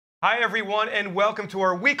Hi, everyone, and welcome to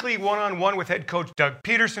our weekly one-on-one with head coach Doug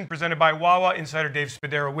Peterson, presented by Wawa. Insider Dave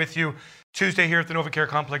Spadaro with you Tuesday here at the NovaCare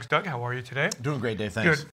Complex. Doug, how are you today? Doing great, Dave.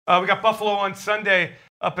 Thanks. Good. We got Buffalo on Sunday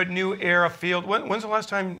up at New Era Field. When's the last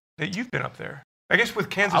time that you've been up there? I guess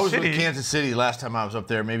with Kansas City. I was with Kansas City last time I was up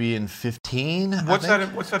there, maybe in 15. What's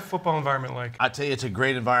that football environment like? I tell you, it's a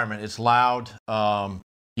great environment. It's loud.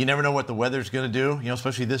 You never know what the weather's going to do.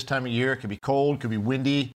 Especially this time of year. It could be cold, could be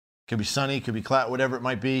windy, could be sunny, could be cloud, whatever it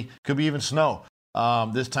might be. Could be even snow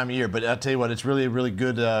this time of year. But I'll tell you what, it's really a really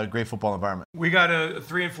good, great football environment. We got a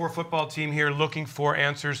 3-4 football team here looking for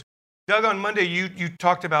answers. Doug, on Monday, you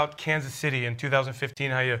talked about Kansas City in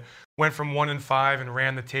 2015, how you went from 1-5 and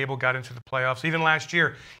ran the table, got into the playoffs. Even last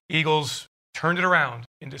year, Eagles turned it around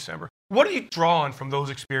in December. What do you draw on from those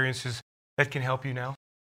experiences that can help you now?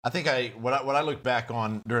 I think what I look back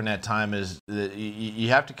on during that time is that you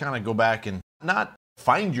have to kind of go back and not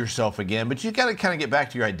find yourself again, but you got to kind of get back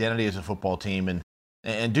to your identity as a football team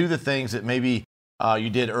and do the things that maybe you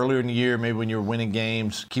did earlier in the year, maybe when you were winning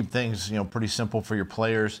games. Keep things pretty simple for your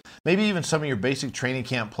players. Maybe even some of your basic training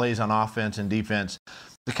camp plays on offense and defense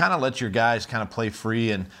to kind of let your guys kind of play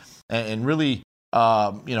free and really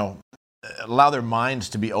allow their minds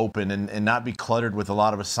to be open and not be cluttered with a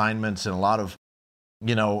lot of assignments and a lot of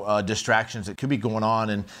distractions that could be going on.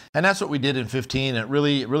 And that's what we did in 15. It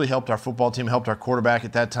really helped our football team, helped our quarterback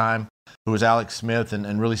at that time, who was Alex Smith,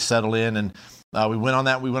 and really settle in. And we went on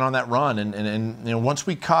that run. And once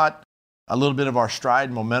we caught a little bit of our stride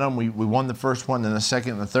and momentum, we won the first one, then the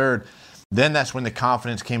second and the third. Then that's when the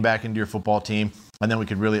confidence came back into your football team, and then we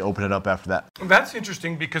could really open it up after that. That's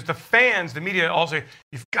interesting because the fans, the media all say,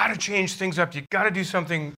 you've got to change things up. You've got to do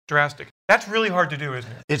something drastic. That's really hard to do, isn't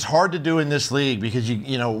it? It's hard to do in this league because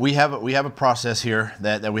we have a process here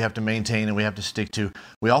that we have to maintain and we have to stick to.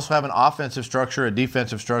 We also have an offensive structure, a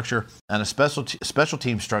defensive structure, and a special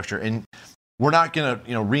team structure. And we're not going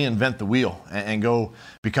to reinvent the wheel and go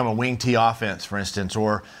become a wing T offense, for instance,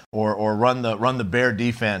 or run the bear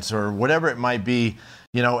defense or whatever it might be.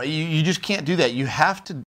 You just can't do that. You have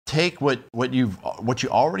to take what you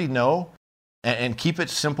already know and keep it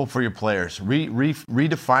simple for your players.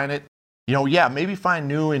 Redefine it. Maybe find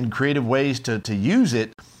new and creative ways to use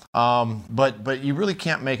it. But you really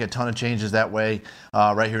can't make a ton of changes that way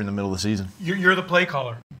right here in the middle of the season. You're the play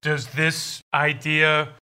caller. Does this idea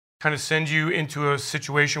kind of send you into a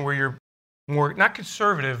situation where you're more, not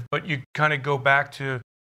conservative, but you kind of go back to,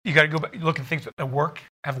 you got to go back, look at things that have worked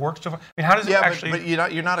so far? I mean, how does it actually?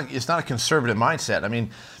 But it's not a conservative mindset. I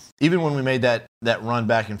mean, even when we made that run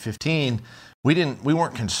back in 15, we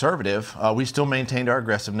weren't conservative. We still maintained our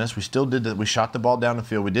aggressiveness. We still did we shot the ball down the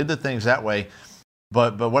field. We did the things that way.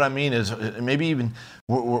 But what I mean is maybe even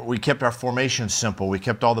we kept our formation simple. We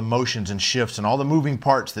kept all the motions and shifts and all the moving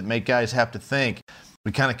parts that make guys have to think.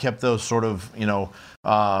 We kind of kept those sort of,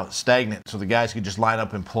 stagnant so the guys could just line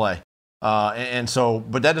up and play. But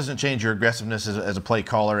that doesn't change your aggressiveness as a play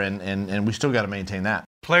caller, and we still got to maintain that.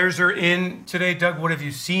 Players are in today, Doug. What have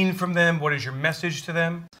you seen from them? What is your message to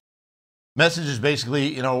them? Message is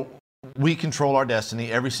basically, we control our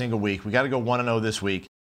destiny every single week. We got to go 1-0 this week.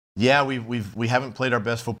 Yeah, we haven't played our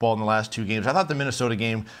best football in the last 2 games. I thought the Minnesota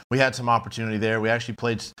game, we had some opportunity there. We actually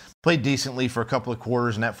played decently for a couple of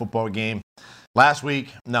quarters in that football game. Last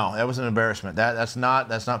week, no, that was an embarrassment. That's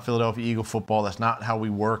not Philadelphia Eagle football. That's not how we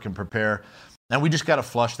work and prepare. And we just got to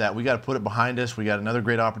flush that. We got to put it behind us. We got another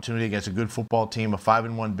great opportunity against a good football team, a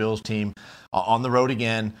 5-1 Bills team on the road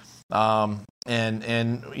again. The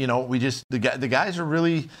guys are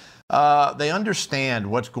really they understand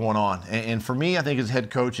what's going on. And for me, I think as head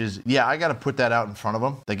coach I got to put that out in front of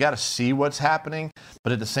them. They got to see what's happening,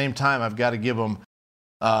 but at the same time, I've got to give them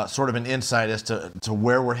sort of an insight as to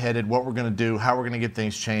where we're headed, what we're going to do, how we're going to get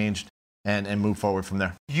things changed, and move forward from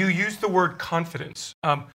there. You used the word confidence.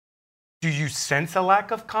 Do you sense a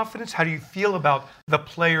lack of confidence? How do you feel about the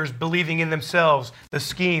players believing in themselves, the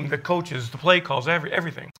scheme, the coaches, the play calls,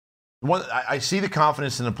 everything? I see the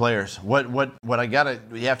confidence in the players. What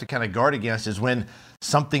you have to kind of guard against is when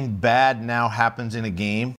something bad now happens in a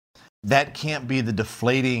game. That can't be the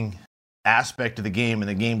deflating aspect of the game, and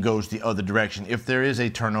the game goes the other direction. If there is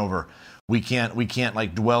a turnover, we can't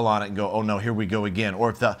like dwell on it and go, oh no, here we go again.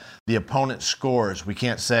 Or if the opponent scores, we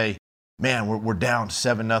can't say, man, we're down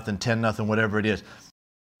 7-0, 10-0, whatever it is.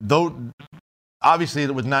 Though obviously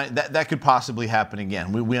with that could possibly happen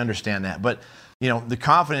again. We understand that, but the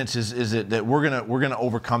confidence is that we're gonna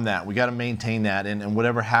overcome that. We got to maintain that, and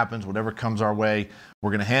whatever happens, whatever comes our way,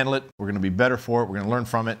 we're gonna handle it. We're gonna be better for it. We're gonna learn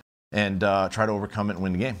from it and try to overcome it and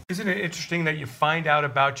win the game. Isn't it interesting that you find out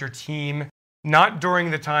about your team not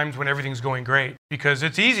during the times when everything's going great? Because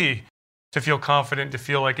it's easy to feel confident, to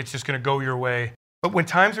feel like it's just going to go your way. But when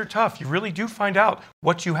times are tough, you really do find out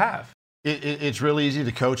what you have. It's really easy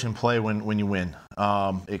to coach and play when you win.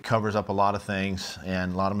 It covers up a lot of things,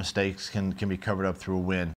 and a lot of mistakes can be covered up through a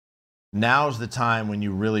win. Now's the time when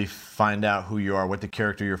you really find out who you are, what the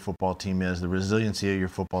character of your football team is, the resiliency of your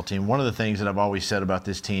football team. One of the things that I've always said about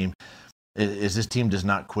this team is this team does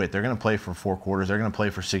not quit. They're going to play for 4 quarters. They're going to play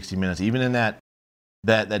for 60 minutes. Even in that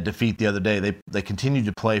defeat the other day, they continued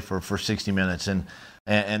to play for 60 minutes, and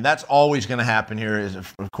that's always going to happen here. Is,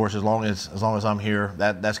 of course, as long as I'm here,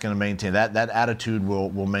 that's going to maintain that attitude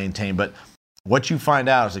will maintain. But what you find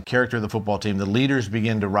out is the character of the football team. The leaders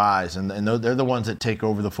begin to rise, and they're the ones that take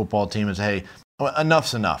over the football team and say, "Hey,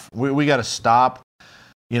 enough's enough. We got to stop,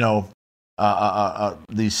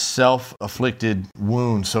 these self-afflicted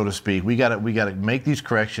wounds, so to speak. We got to make these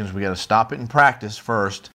corrections. We got to stop it in practice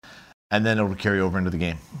first, and then it'll carry over into the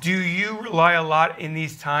game." Do you rely a lot in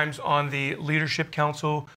these times on the leadership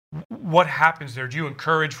council? What happens there? Do you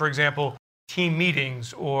encourage, for example, team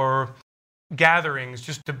meetings or gatherings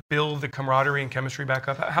just to build the camaraderie and chemistry back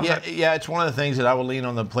up? Yeah, it's one of the things that I will lean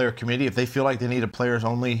on the player committee. If they feel like they need a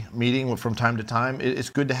players-only meeting from time to time, it's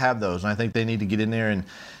good to have those. And I think they need to get in there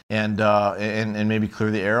and maybe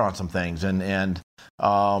clear the air on some things. And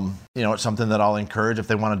it's something that I'll encourage if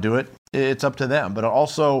they want to do it. It's up to them. But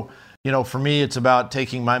also, for me, it's about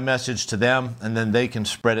taking my message to them, and then they can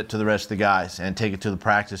spread it to the rest of the guys and take it to the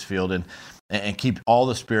practice field and keep all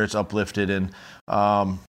the spirits uplifted. And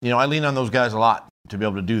I lean on those guys a lot to be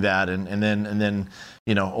able to do that. And then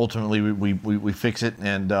ultimately we fix it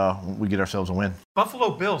and we get ourselves a win. Buffalo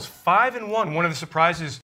Bills 5-1, one of the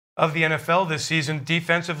surprises of the NFL this season.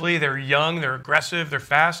 Defensively, they're young, they're aggressive, they're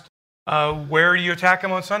fast. Where do you attack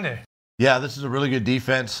them on Sunday? Yeah, this is a really good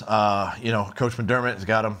defense. Coach McDermott has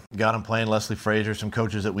got him playing. Leslie Frazier, some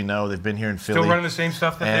coaches that we know. They've been here in Philly. Still running the same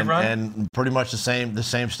stuff that they run? And pretty much the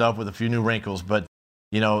same stuff with a few new wrinkles. But,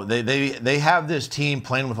 they have this team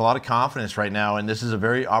playing with a lot of confidence right now, and this is a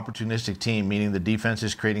very opportunistic team, meaning the defense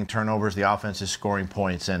is creating turnovers, the offense is scoring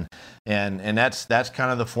points. And that's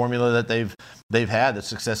kind of the formula that they've had, the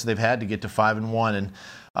success they've had to get to 5-1.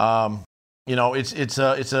 And,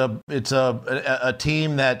 it's a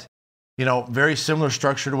team that, very similar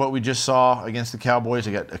structure to what we just saw against the Cowboys.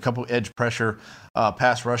 They got a couple edge pressure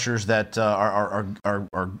pass rushers that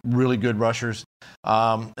are really good rushers.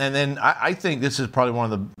 And then I think this is probably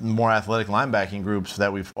one of the more athletic linebacking groups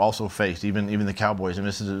that we've also faced, even the Cowboys. And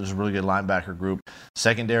this is a really good linebacker group.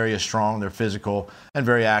 Secondary is strong. They're physical and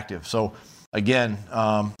very active. So, again,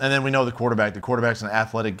 and then we know the quarterback. The quarterback's an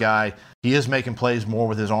athletic guy. He is making plays more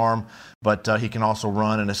with his arm, but he can also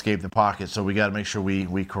run and escape the pocket. So we got to make sure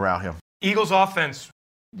we corral him. Eagles offense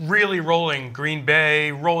really rolling. Green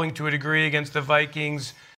Bay rolling to a degree against the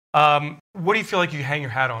Vikings. What do you feel like you hang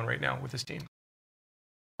your hat on right now with this team?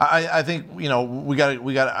 I think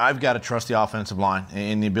I've got to trust the offensive line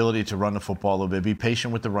and the ability to run the football a little bit. Be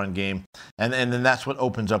patient with the run game, and then that's what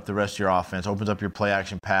opens up the rest of your offense. Opens up your play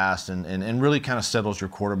action pass and really kind of settles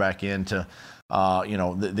your quarterback into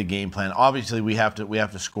the game plan. Obviously, we have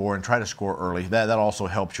to score and try to score early. That also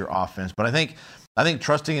helps your offense. But I think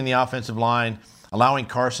trusting in the offensive line, allowing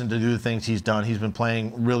Carson to do the things he's done. He's been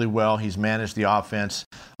playing really well. He's managed the offense.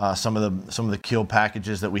 Some of the kill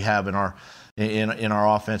packages that we have in our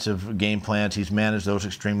offensive game plans, he's managed those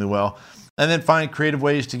extremely well. And then find creative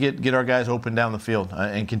ways to get our guys open down the field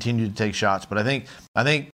and continue to take shots. But I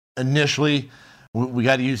think initially we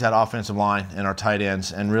got to use that offensive line and our tight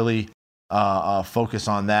ends and really focus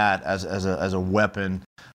on that as a weapon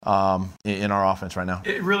in our offense right now.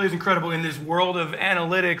 It really is incredible in this world of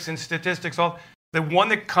analytics and statistics. The one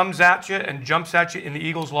that comes at you and jumps at you in the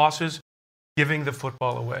Eagles' losses, giving the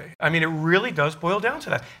football away. I mean, it really does boil down to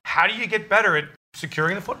that. How do you get better at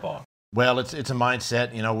securing the football? Well, it's a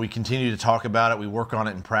mindset. We continue to talk about it. We work on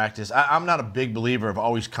it in practice. I'm not a big believer of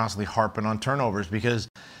always constantly harping on turnovers because,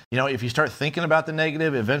 if you start thinking about the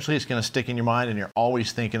negative, eventually it's going to stick in your mind and you're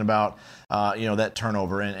always thinking about, that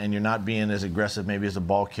turnover and you're not being as aggressive maybe as a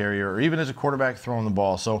ball carrier or even as a quarterback throwing the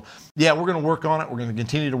ball. So, yeah, we're going to work on it. We're going to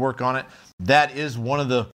continue to work on it. That is one of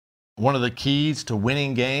the keys to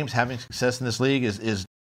winning games, having success in this league is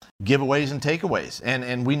giveaways and takeaways,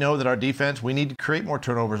 and we know that our defense, we need to create more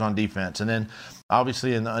turnovers on defense, and then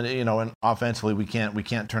obviously and offensively we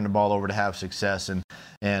can't turn the ball over to have success, and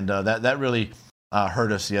that really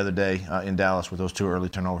hurt us the other day in Dallas with those 2 early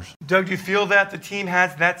turnovers. Doug, do you feel that the team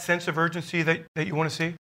has that sense of urgency that you want to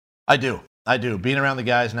see? I do. Being around the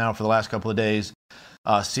guys now for the last couple of days,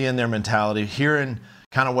 seeing their mentality, hearing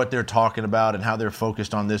kind of what they're talking about and how they're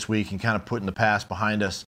focused on this week and kind of putting the past behind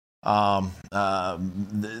us. The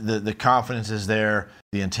confidence is there,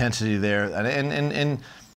 the intensity there, and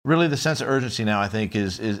really the sense of urgency now I think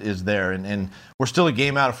is there. And we're still a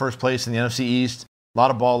game out of first place in the NFC East. A lot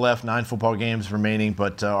of ball left, 9 football games remaining,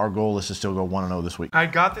 but our goal is to still go 1-0 this week. I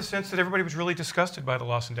got the sense that everybody was really disgusted by the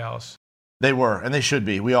loss in Dallas. They were, and they should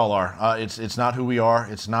be. We all are. It's not who we are.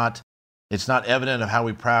 It's not evident of how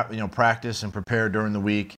we practice and prepare during the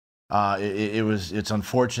week. It's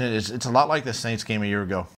unfortunate. It's a lot like the Saints game a year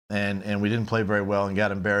ago, and we didn't play very well and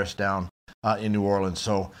got embarrassed down in New Orleans.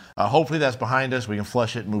 So hopefully that's behind us. We can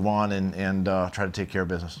flush it, move on, and try to take care of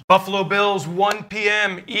business. Buffalo Bills, 1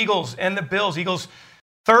 p.m. Eagles and the Bills. Eagles'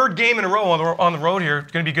 3rd game in a row on the road here.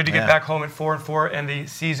 It's going to be good to get back home at 4-4, and the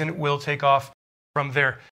season will take off from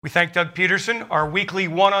there. We thank Doug Peterson, our weekly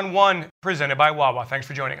one-on-one presented by Wawa. Thanks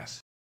for joining us.